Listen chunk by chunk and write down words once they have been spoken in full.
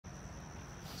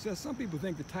So some people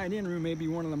think the tight end room may be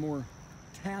one of the more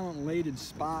talent-laden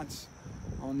spots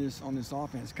on this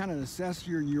offense. Kind of assess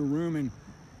your room and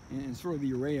sort of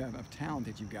the array of talent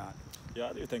that you've got.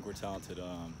 Yeah, I do think we're talented.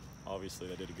 Obviously,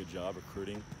 they did a good job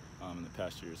recruiting in the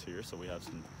past years here, so we have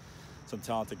some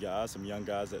talented guys, some young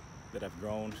guys that have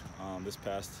grown this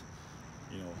past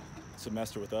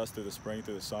semester with us through the spring,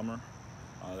 through the summer,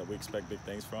 that we expect big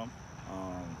things from.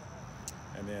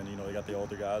 And then they got the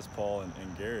older guys, Paul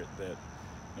and Garrett, that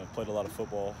played a lot of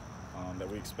football, that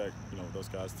we expect those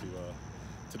guys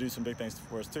to do some big things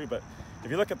for us too. But if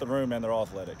you look at the room, man, they're all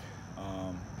athletic.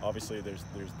 Obviously, there's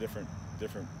different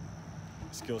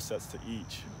skill sets to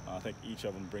each. I think each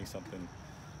of them brings something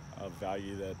of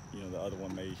value that the other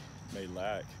one may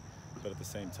lack. But at the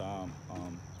same time,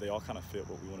 they all kind of fit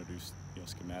what we want to do,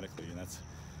 schematically. And that's,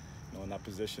 in that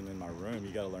position in my room,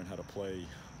 you got to learn how to play,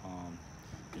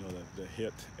 the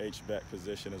hipped H-back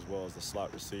position, as well as the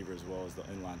slot receiver, as well as the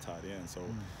inline tight end. So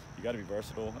you got to be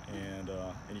versatile, and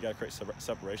you got to create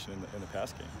separation in the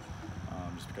pass game.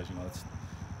 Just because that's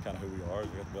kind of who we are.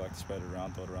 We like to spread it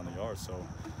around, throw it around the yard. So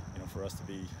for us to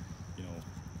be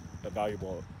a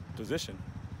valuable position,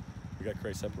 we got to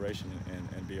create separation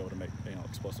and be able to make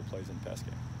explosive plays in the pass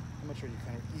game. How much are you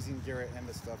kind of easing Garrett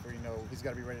into stuff where he's got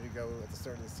to be ready to go at the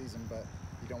start of the season, but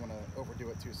you don't want to overdo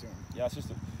it too soon? Yeah, it's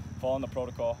just following the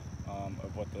protocol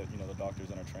of what the doctors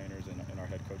and our trainers and our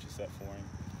head coach has set for him.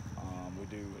 We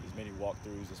do as many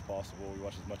walkthroughs as possible. We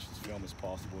watch as much film as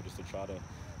possible just to try to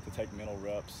take mental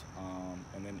reps,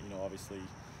 and then obviously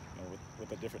with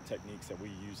the different techniques that we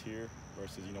use here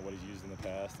versus what he's used in the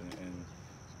past, and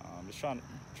just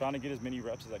trying to get as many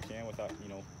reps as I can without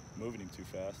moving him too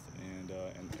fast, and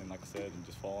like I said, and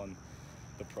just following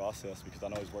the process, because I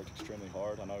know he's worked extremely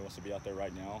hard. I know he wants to be out there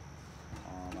right now.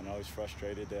 I know he's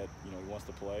frustrated that he wants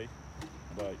to play,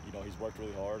 but he's worked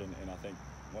really hard, and I think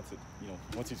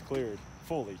once he's cleared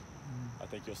fully, I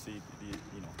think you'll see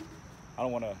I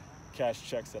don't want to cash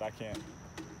checks that I can't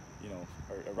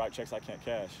or write checks I can't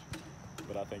cash,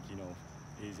 but I think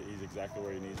he's exactly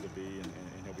where he needs to be,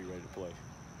 and he'll be ready to play.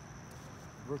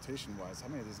 Rotation-wise, how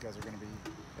many of these guys are going to be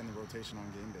in the rotation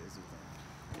on game days, do you think?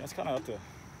 Yeah, it's kind of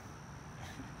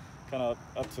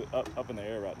up in the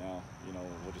air right now.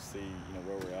 We'll just see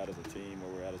where we're at as a team,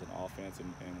 where we're at as an offense,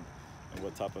 and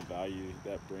what type of value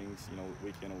that brings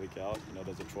week in and week out.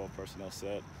 Does a 12 personnel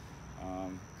set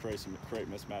create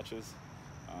mismatches?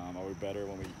 Are we better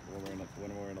when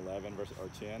we're in 11 versus or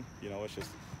 10?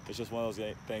 It's just one of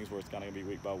those things where it's kind of going to be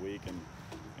week by week, and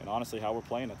honestly how we're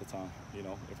playing at the time.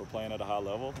 If we're playing at a high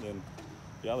level, then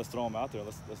yeah, let's throw them out there.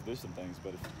 Let's do some things.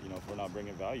 But if we're not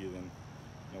bringing value, then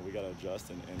we got to adjust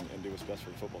and do what's best for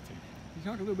the football team. You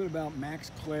talk a little bit about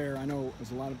Max Clare. I know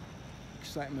there's a lot of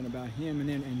excitement about him,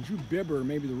 and Drew Bibber,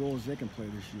 maybe the roles they can play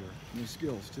this year, and their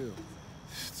skills too.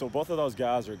 So both of those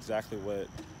guys are exactly what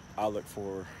I look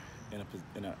for in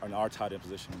our tight end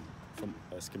position from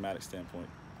a schematic standpoint.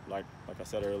 Like I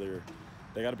said earlier,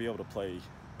 they got to be able to play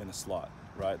in the slot,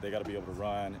 right? They got to be able to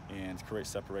run and create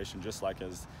separation just like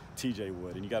as TJ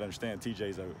would. And you got to understand,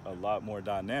 TJ's a lot more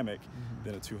dynamic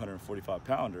than a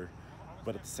 245-pounder.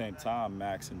 But at the same time,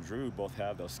 Max and Drew both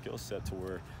have those skill set to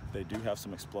where they do have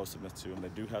some explosiveness to them. They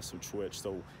do have some twitch.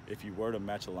 So if you were to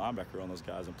match a linebacker on those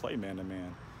guys and play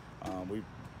man-to-man,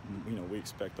 we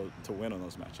expect to win on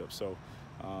those matchups. So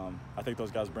I think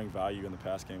those guys bring value in the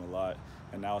pass game a lot.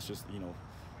 And now it's just,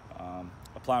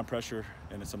 applying pressure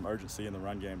and some urgency in the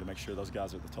run game to make sure those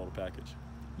guys are the total package.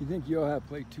 You think you'll have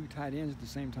played two tight ends at the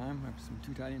same time, have some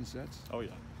two tight end sets? Oh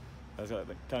yeah. That's kind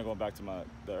of going back to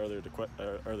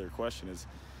the earlier question is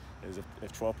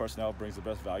if 12 personnel brings the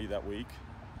best value that week,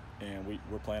 and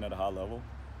we're playing at a high level,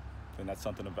 then that's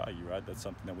something of value, right? That's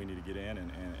something that we need to get in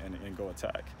and go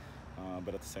attack.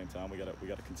 But at the same time, we got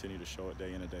to continue to show it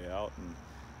day in and day out,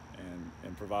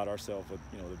 and provide ourselves with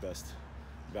the best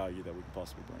value that we can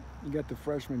possibly bring. You got the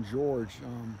freshman George.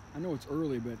 I know it's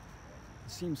early, but it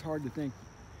seems hard to think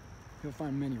he'll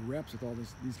find many reps with all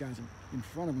these guys in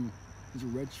front of him. Is a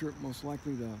red shirt most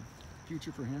likely the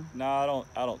future for him? No,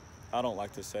 I don't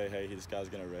like to say, hey, this guy's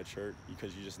gonna red shirt,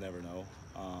 because you just never know.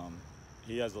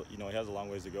 He has a long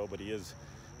ways to go, but he's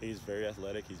very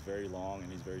athletic, he's very long, and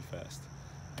he's very fast.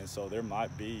 And so there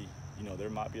might be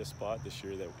a spot this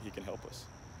year that he can help us.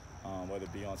 Whether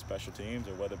it be on special teams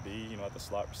or whether it be at the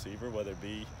slot receiver, whether it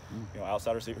be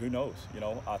outside receiver, who knows?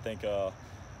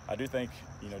 I do think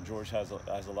George has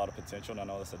a lot of potential, and I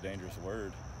know that's a dangerous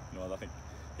word. I think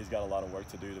he's got a lot of work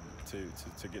to do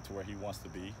to get to where he wants to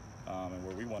be, and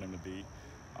where we want him to be.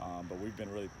 But we've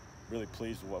been really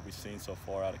pleased with what we've seen so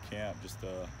far out of camp. Just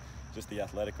the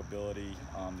athletic ability,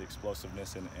 the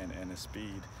explosiveness, and the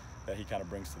speed that he kind of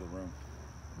brings to the room.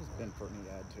 What does Ben Furtney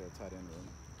add to a tight end room?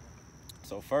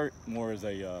 So Furt more is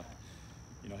a,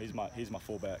 you know, he's my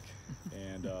fullback,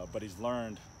 and but he's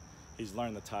learned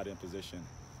the tight end position,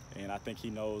 and I think he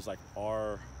knows like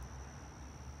our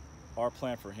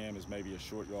plan for him is maybe a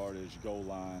short yardage goal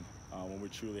line when we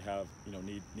truly have, you know,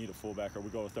 need a fullback, or we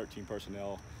go with 13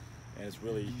 personnel, and it's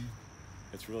really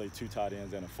 2 tight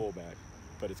ends and a fullback,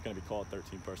 but it's going to be called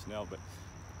 13 personnel. But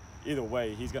either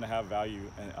way, he's going to have value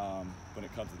when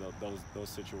it comes to those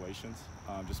situations,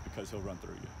 just because he'll run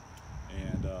through you.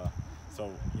 And so,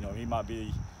 you know, he might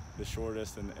be the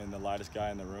shortest and the lightest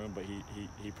guy in the room, but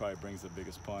he probably brings the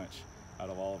biggest punch out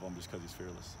of all of them just because he's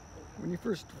fearless. When you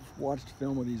first watched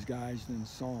film of these guys and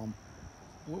saw them,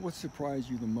 what surprised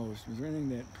you the most? Was there anything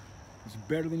that was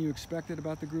better than you expected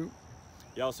about the group?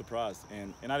 Yeah, I was surprised,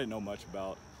 and I didn't know much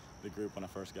about the group when I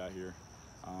first got here,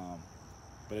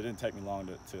 but it didn't take me long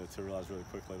to realize really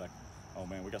quickly, like, oh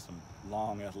man, we got some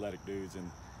long, athletic dudes, and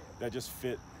that just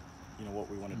fit, you know, what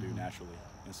we want to do naturally.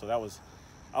 And so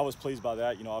I was pleased by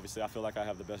that. You know, obviously I feel like I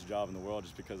have the best job in the world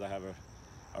just because I have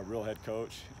a real head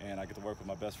coach, and I get to work with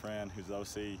my best friend who's the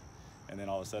OC, and then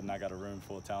all of a sudden I got a room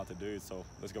full of talented dudes, so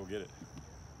let's go get it.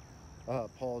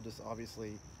 Paul just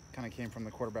obviously kind of came from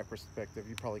the quarterback perspective.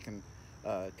 You probably can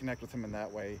connect with him in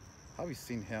that way. How have you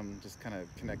seen him just kind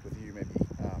of connect with you, maybe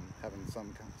having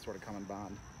some sort of common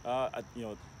bond? You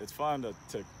know, it's fun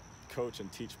to coach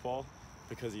and teach Paul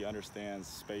because he understands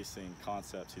spacing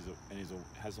concepts. He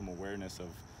has some awareness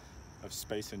of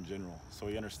space in general. So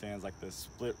he understands like the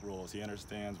split rules. He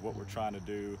understands what we're trying to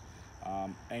do,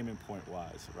 aiming point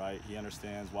wise, right? He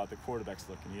understands what the quarterback's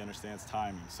looking. He understands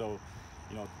timing. So,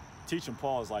 you know, teaching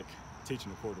Paul is like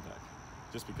teaching a quarterback,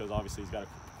 just because obviously he's got a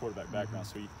quarterback background.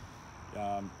 So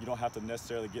you don't have to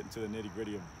necessarily get into the nitty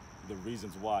gritty of the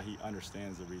reasons why. He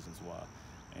understands the reasons why,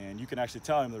 and you can actually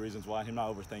tell him the reasons why and him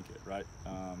not overthink it, right?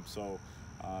 So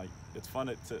it's fun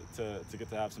to get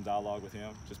to have some dialogue with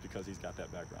him just because he's got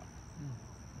that background.